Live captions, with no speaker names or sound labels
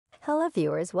Hello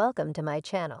viewers, welcome to my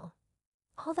channel.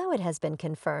 Although it has been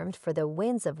confirmed for The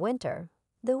Winds of Winter,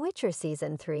 The Witcher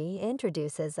Season 3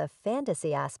 introduces a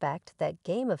fantasy aspect that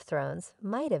Game of Thrones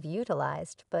might have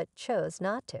utilized but chose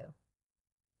not to.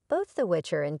 Both The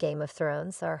Witcher and Game of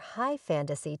Thrones are high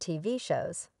fantasy TV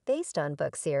shows based on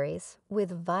book series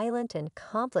with violent and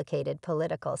complicated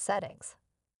political settings.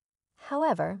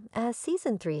 However, as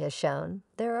Season 3 has shown,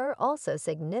 there are also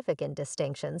significant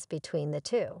distinctions between the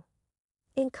two.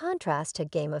 In contrast to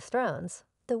Game of Thrones,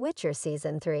 The Witcher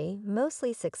Season 3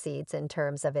 mostly succeeds in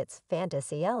terms of its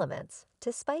fantasy elements,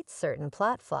 despite certain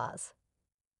plot flaws.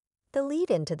 The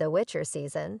lead into The Witcher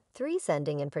Season 3's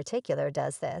ending in particular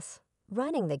does this,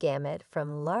 running the gamut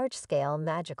from large-scale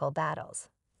magical battles,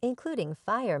 including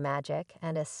fire magic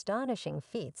and astonishing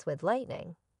feats with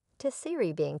lightning, to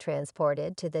Ciri being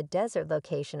transported to the desert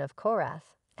location of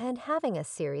Korath and having a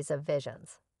series of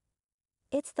visions.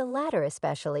 It's the latter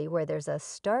especially where there's a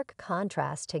stark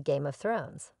contrast to Game of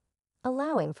Thrones,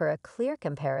 allowing for a clear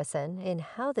comparison in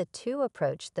how the two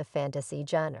approach the fantasy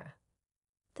genre.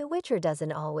 The Witcher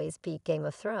doesn't always beat Game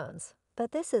of Thrones,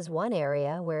 but this is one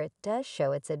area where it does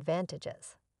show its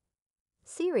advantages.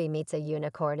 Ciri meets a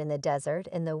unicorn in the desert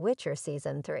in The Witcher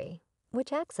Season 3,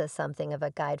 which acts as something of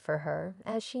a guide for her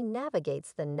as she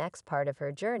navigates the next part of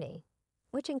her journey,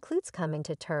 which includes coming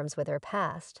to terms with her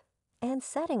past and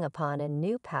setting upon a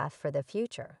new path for the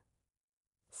future.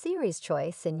 Ciri's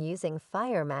choice in using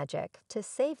fire magic to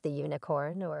save the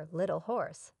unicorn or little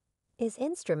horse is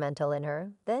instrumental in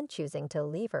her then choosing to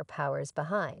leave her powers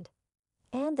behind,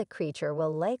 and the creature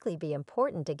will likely be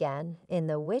important again in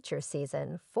The Witcher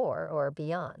Season 4 or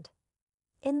beyond.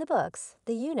 In the books,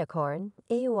 the unicorn,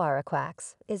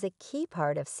 Eoaraqax, is a key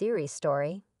part of Ciri's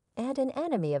story and an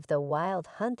enemy of the Wild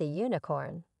Hunt the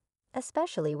Unicorn,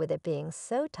 especially with it being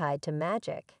so tied to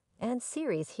magic, and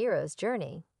Ciri's hero's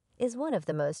journey is one of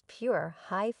the most pure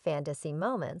high fantasy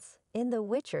moments in The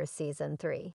Witcher Season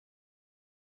 3.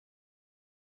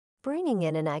 Bringing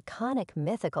in an iconic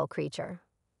mythical creature,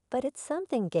 but it's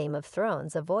something Game of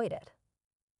Thrones avoided.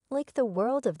 Like the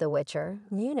world of The Witcher,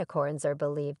 unicorns are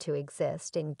believed to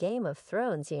exist in Game of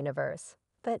Thrones universe,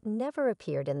 but never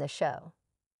appeared in the show.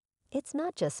 It's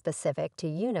not just specific to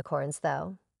unicorns,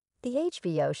 though. The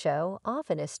HBO show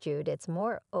often eschewed its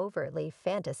more overtly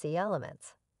fantasy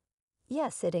elements.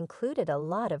 Yes, it included a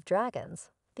lot of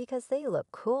dragons, because they look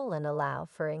cool and allow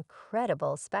for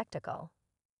incredible spectacle.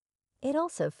 It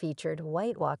also featured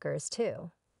White Walkers too,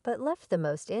 but left the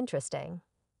most interesting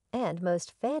and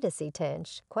most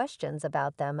fantasy-tinged questions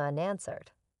about them unanswered.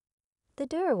 The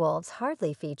Direwolves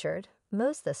hardly featured,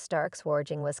 most the Stark's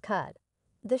warging was cut.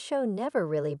 The show never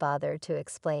really bothered to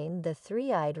explain the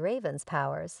three-eyed raven's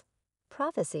powers.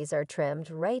 Prophecies are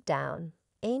trimmed right down.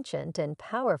 Ancient and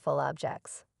powerful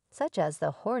objects, such as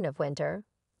the Horn of Winter,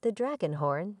 the Dragon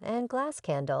Horn, and glass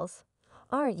candles,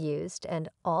 aren't used, and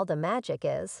all the magic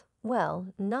is, well,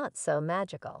 not so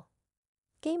magical.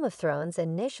 Game of Thrones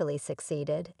initially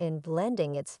succeeded in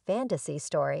blending its fantasy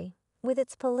story with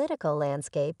its political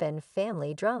landscape and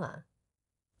family drama.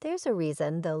 There's a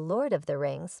reason The Lord of the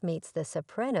Rings meets The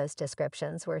Sopranos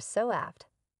descriptions were so apt,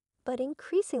 but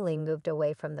increasingly moved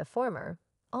away from the former,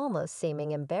 almost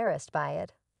seeming embarrassed by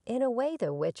it, in a way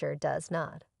The Witcher does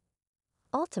not.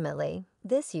 Ultimately,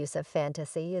 this use of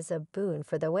fantasy is a boon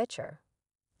for The Witcher.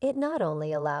 It not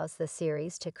only allows the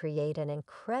series to create an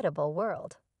incredible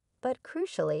world, but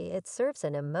crucially it serves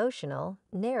an emotional,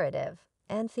 narrative,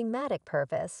 and thematic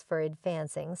purpose for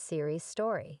advancing Ciri's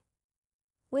story.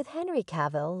 With Henry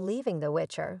Cavill leaving The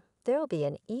Witcher, there'll be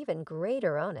an even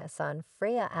greater onus on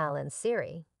Freya Allan's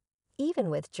Ciri,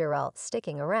 even with Geralt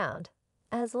sticking around,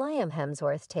 as Liam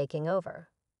Hemsworth taking over,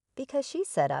 because she's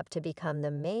set up to become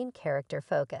the main character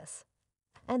focus,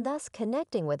 and thus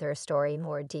connecting with her story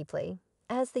more deeply,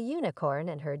 as the unicorn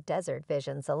and her desert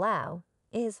visions allow,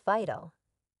 is vital.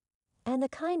 And the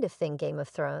kind of thing Game of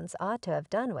Thrones ought to have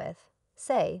done with,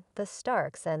 say, the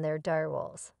Starks and their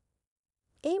direwolves.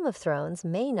 Game of Thrones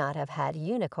may not have had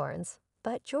unicorns,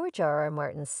 but George R. R.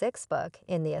 Martin's sixth book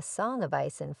in the A Song of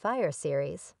Ice and Fire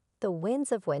series, The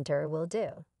Winds of Winter, will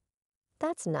do.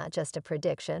 That's not just a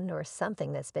prediction or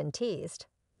something that's been teased,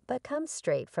 but comes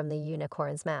straight from the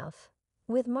unicorn's mouth,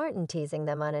 with Martin teasing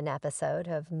them on an episode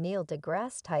of Neil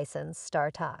deGrasse Tyson's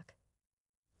Star Talk.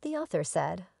 The author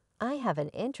said, "I have an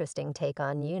interesting take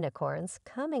on unicorns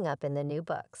coming up in the new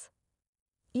books.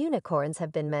 Unicorns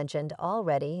have been mentioned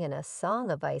already in A Song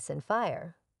of Ice and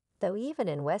Fire, though even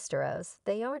in Westeros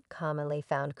they aren't commonly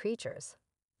found creatures,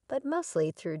 but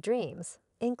mostly through dreams,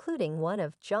 including one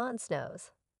of Jon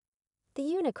Snow's. The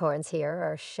unicorns here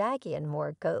are shaggy and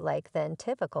more goat-like than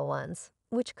typical ones,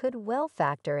 which could well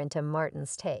factor into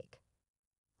Martin's take.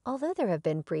 Although there have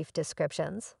been brief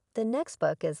descriptions, the next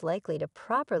book is likely to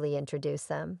properly introduce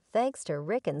them thanks to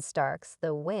Rickon Stark's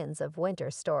The Winds of Winter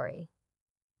story.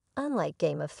 Unlike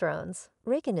Game of Thrones,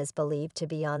 Rickon is believed to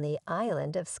be on the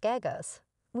island of Skagos,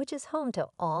 which is home to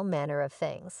all manner of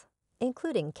things,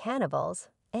 including cannibals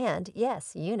and,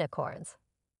 yes, unicorns.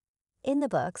 In the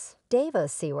books,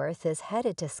 Davos Seaworth is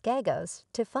headed to Skagos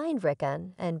to find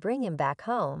Rickon and bring him back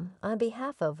home on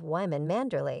behalf of Wyman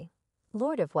Manderley,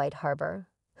 Lord of White Harbor,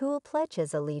 who will pledge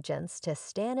his allegiance to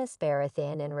Stannis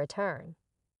Baratheon in return.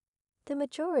 The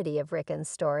majority of Rickon's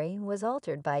story was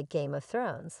altered by Game of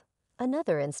Thrones,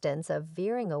 another instance of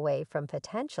veering away from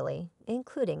potentially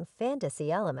including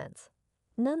fantasy elements.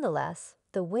 Nonetheless,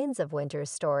 the Winds of Winter's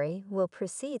story will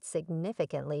proceed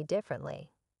significantly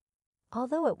differently.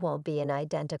 Although it won't be an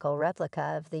identical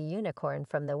replica of the unicorn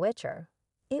from The Witcher,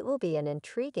 it will be an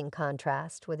intriguing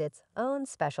contrast with its own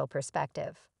special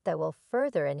perspective that will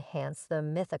further enhance the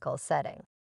mythical setting.